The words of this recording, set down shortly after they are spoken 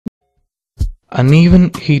Uneven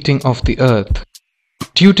heating of the Earth.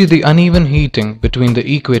 Due to the uneven heating between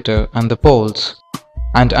the equator and the poles,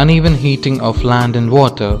 and uneven heating of land and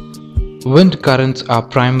water, wind currents are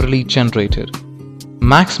primarily generated.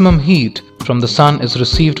 Maximum heat from the sun is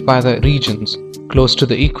received by the regions close to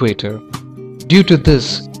the equator. Due to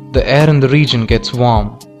this, the air in the region gets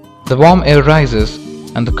warm. The warm air rises,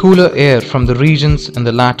 and the cooler air from the regions in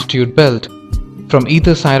the latitude belt from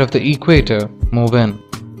either side of the equator move in.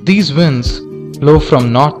 These winds blow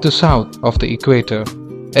from north to south of the equator.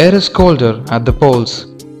 Air is colder at the poles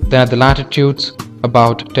than at the latitudes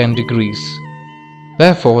about 10 degrees.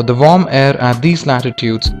 Therefore, the warm air at these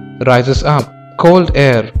latitudes rises up. Cold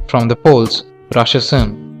air from the poles rushes in.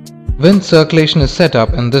 Wind circulation is set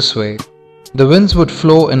up in this way. The winds would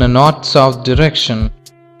flow in a north-south direction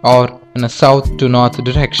or in a south-to-north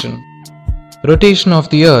direction. Rotation of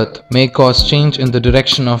the earth may cause change in the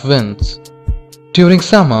direction of winds. During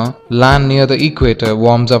summer, land near the equator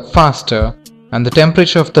warms up faster, and the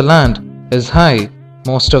temperature of the land is high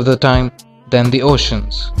most of the time than the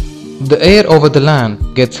oceans. The air over the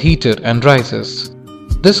land gets heated and rises.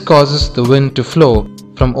 This causes the wind to flow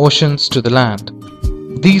from oceans to the land.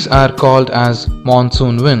 These are called as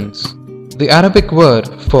monsoon winds. The Arabic word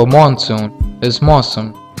for monsoon is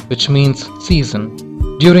mawsum, which means season.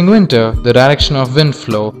 During winter, the direction of wind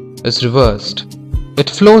flow is reversed. It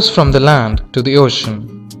flows from the land to the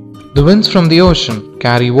ocean. The winds from the ocean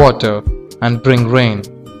carry water and bring rain,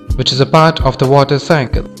 which is a part of the water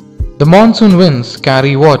cycle. The monsoon winds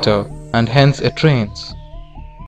carry water and hence it rains.